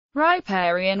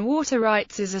Riparian water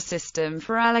rights is a system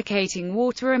for allocating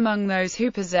water among those who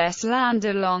possess land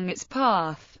along its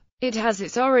path. It has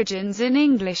its origins in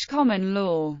English common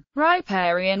law.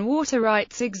 Riparian water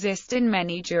rights exist in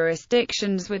many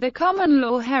jurisdictions with a common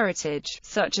law heritage,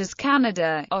 such as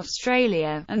Canada,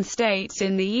 Australia, and states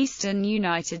in the eastern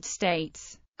United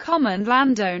States. Common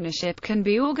land ownership can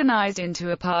be organized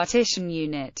into a partition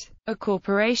unit, a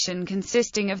corporation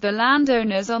consisting of the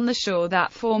landowners on the shore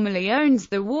that formally owns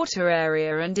the water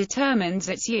area and determines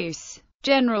its use.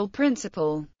 General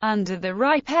principle. Under the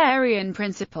riparian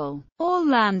principle, all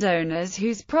landowners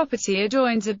whose property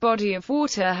adjoins a body of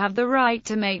water have the right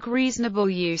to make reasonable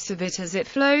use of it as it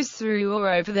flows through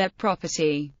or over their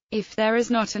property. If there is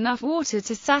not enough water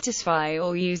to satisfy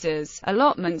all users,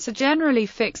 allotments are generally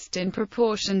fixed in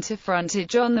proportion to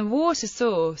frontage on the water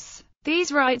source.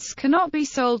 These rights cannot be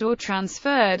sold or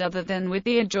transferred other than with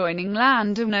the adjoining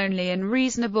land and only in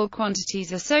reasonable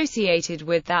quantities associated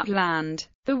with that land.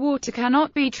 The water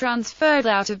cannot be transferred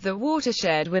out of the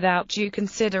watershed without due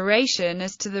consideration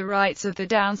as to the rights of the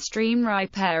downstream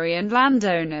riparian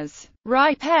landowners.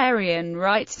 Riparian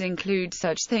rights include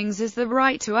such things as the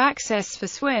right to access for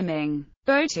swimming,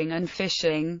 boating and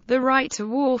fishing, the right to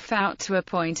wharf out to a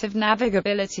point of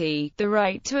navigability, the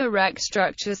right to erect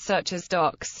structures such as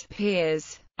docks,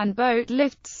 piers, and boat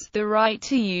lifts, the right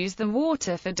to use the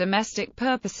water for domestic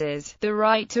purposes, the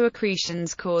right to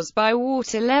accretions caused by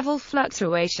water level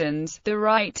fluctuations, the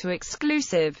right to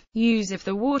exclusive use if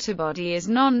the water body is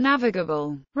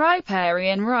non-navigable.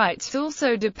 Riparian rights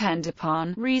also depend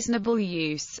upon reasonable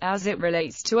use as it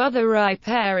relates to other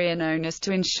riparian owners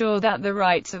to ensure that the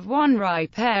rights of one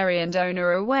riparian owner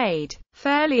are weighed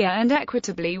fairly and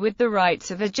equitably with the rights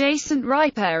of adjacent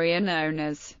riparian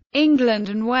owners. England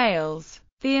and Wales.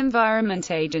 The Environment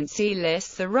Agency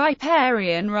lists the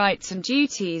riparian rights and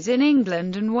duties in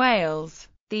England and Wales.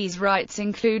 These rights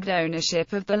include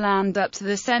ownership of the land up to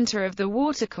the centre of the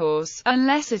watercourse,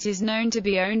 unless it is known to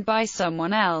be owned by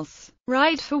someone else.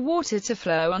 Right for water to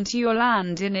flow onto your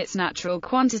land in its natural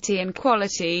quantity and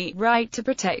quality, right to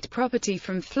protect property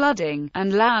from flooding,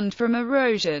 and land from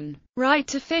erosion. Right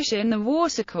to fish in the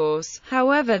watercourse,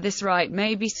 however this right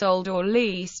may be sold or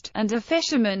leased, and a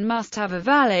fisherman must have a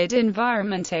valid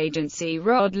Environment Agency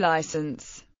rod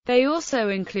license. They also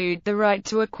include the right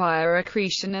to acquire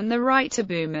accretion and the right to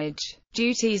boomage.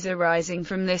 Duties arising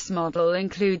from this model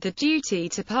include the duty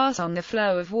to pass on the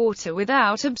flow of water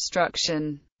without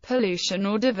obstruction, pollution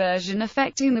or diversion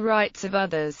affecting the rights of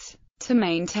others, to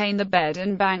maintain the bed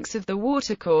and banks of the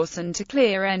watercourse and to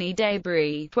clear any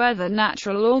debris, whether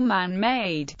natural or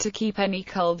man-made, to keep any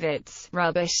culverts,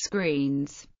 rubbish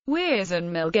screens, weirs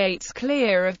and mill gates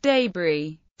clear of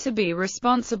debris, to be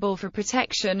responsible for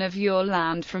protection of your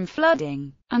land from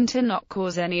flooding, and to not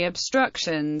cause any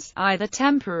obstructions, either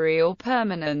temporary or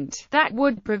permanent, that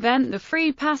would prevent the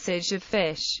free passage of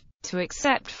fish. To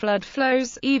accept flood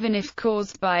flows, even if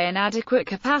caused by inadequate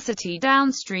capacity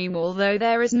downstream, although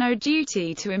there is no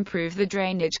duty to improve the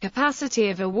drainage capacity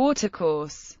of a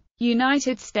watercourse.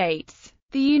 United States.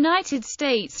 The United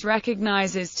States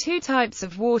recognizes two types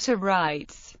of water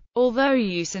rights. Although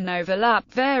use and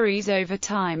overlap varies over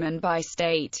time and by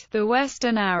state, the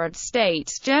Western arid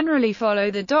states generally follow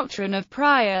the doctrine of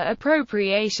prior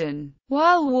appropriation,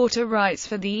 while water rights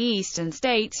for the eastern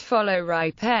states follow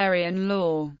riparian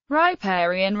law.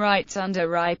 Riparian rights. Under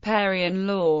riparian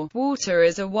law, water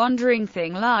is a wandering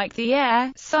thing like the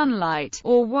air, sunlight,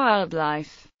 or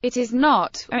wildlife. It is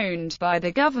not owned by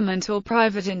the government or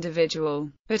private individual,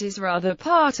 but is rather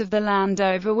part of the land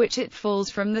over which it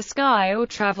falls from the sky or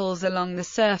travels along the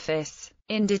surface.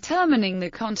 In determining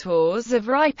the contours of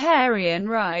riparian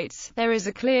rights, there is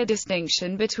a clear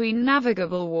distinction between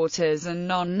navigable waters and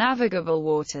non-navigable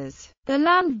waters. The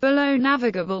land below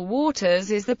navigable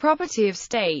waters is the property of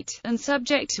state, and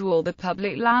subject to all the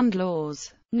public land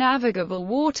laws. Navigable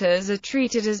waters are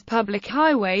treated as public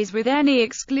highways with any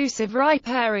exclusive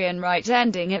riparian right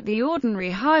ending at the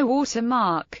ordinary high water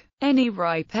mark. Any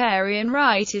riparian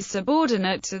right is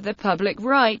subordinate to the public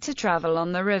right to travel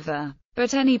on the river,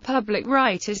 but any public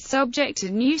right is subject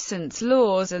to nuisance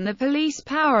laws and the police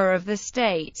power of the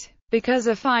state, because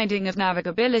a finding of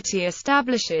navigability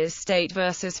establishes state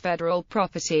versus federal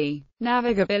property.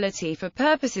 Navigability for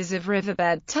purposes of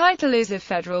riverbed title is a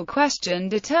federal question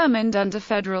determined under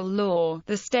federal law.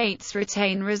 The states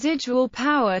retain residual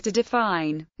power to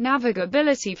define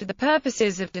navigability for the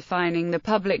purposes of defining the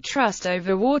public trust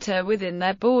over water within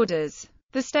their borders.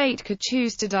 The state could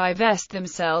choose to divest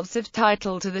themselves of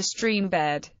title to the stream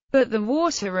bed, but the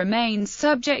water remains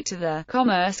subject to the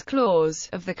Commerce Clause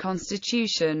of the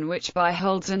Constitution, which by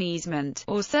holds an easement,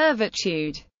 or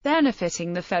servitude,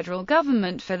 benefiting the federal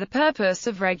government for the purpose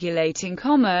of regulating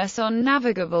commerce on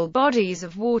navigable bodies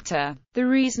of water. The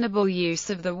reasonable use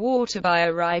of the water by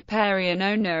a riparian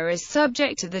owner is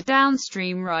subject to the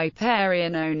downstream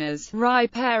riparian owner's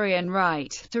riparian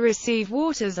right to receive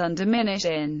waters undiminished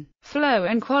in flow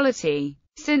and quality.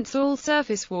 Since all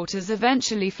surface waters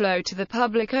eventually flow to the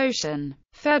public ocean,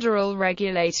 federal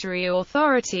regulatory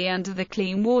authority under the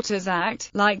Clean Waters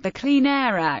Act, like the Clean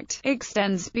Air Act,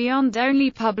 extends beyond only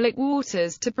public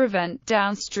waters to prevent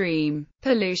downstream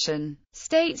pollution.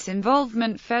 States'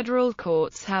 involvement. Federal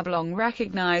courts have long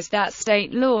recognized that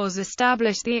state laws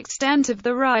establish the extent of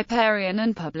the riparian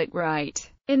and public right.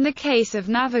 In the case of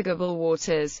navigable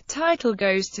waters, title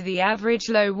goes to the average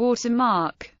low water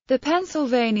mark. The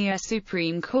Pennsylvania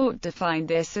Supreme Court defined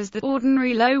this as the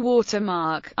ordinary low water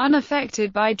mark,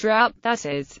 unaffected by drought, that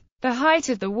is, the height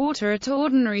of the water at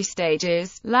ordinary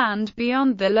stages. Land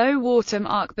beyond the low water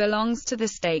mark belongs to the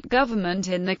state government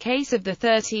in the case of the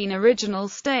 13 original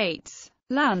states.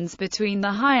 Lands between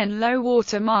the high and low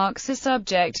water marks are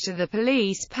subject to the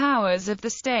police powers of the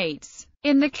states.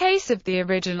 In the case of the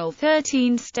original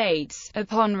 13 states,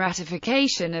 upon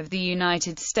ratification of the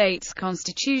United States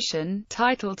Constitution,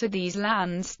 title to these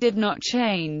lands did not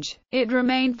change. It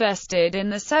remained vested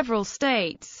in the several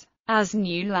states. As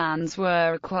new lands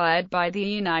were acquired by the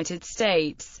United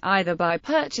States, either by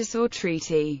purchase or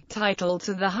treaty, title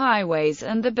to the highways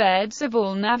and the beds of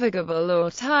all navigable or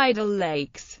tidal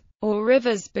lakes or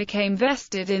rivers became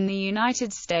vested in the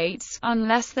United States,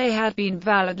 unless they had been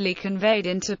validly conveyed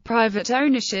into private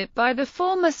ownership by the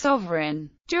former sovereign.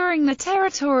 During the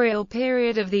territorial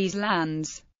period of these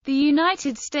lands, the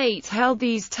United States held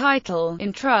these title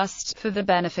in trust for the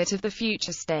benefit of the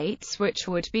future states which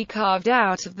would be carved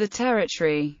out of the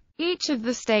territory. Each of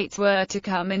the states were to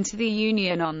come into the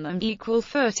Union on an equal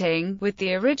footing with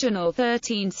the original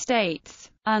 13 states.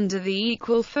 Under the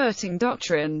equal footing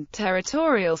doctrine,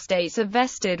 territorial states are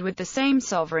vested with the same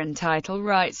sovereign title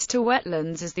rights to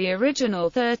wetlands as the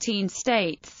original 13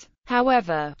 states.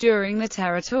 However, during the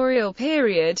territorial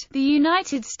period, the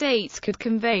United States could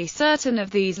convey certain of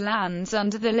these lands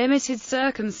under the limited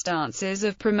circumstances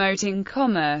of promoting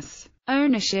commerce.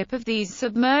 Ownership of these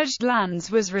submerged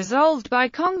lands was resolved by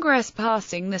Congress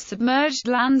passing the Submerged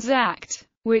Lands Act,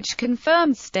 which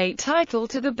confirmed state title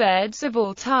to the beds of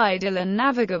all tidal and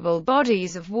navigable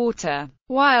bodies of water.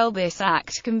 While this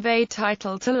act conveyed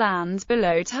title to lands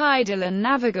below tidal and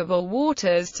navigable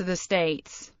waters to the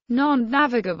states,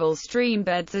 non-navigable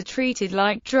streambeds are treated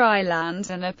like dry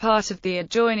land and are part of the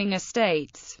adjoining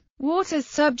estates. Waters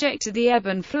subject to the ebb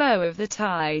and flow of the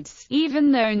tides,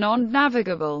 even though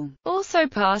non-navigable, also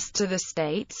passed to the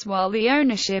states, while the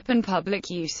ownership and public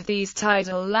use of these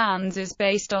tidal lands is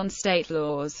based on state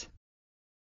laws.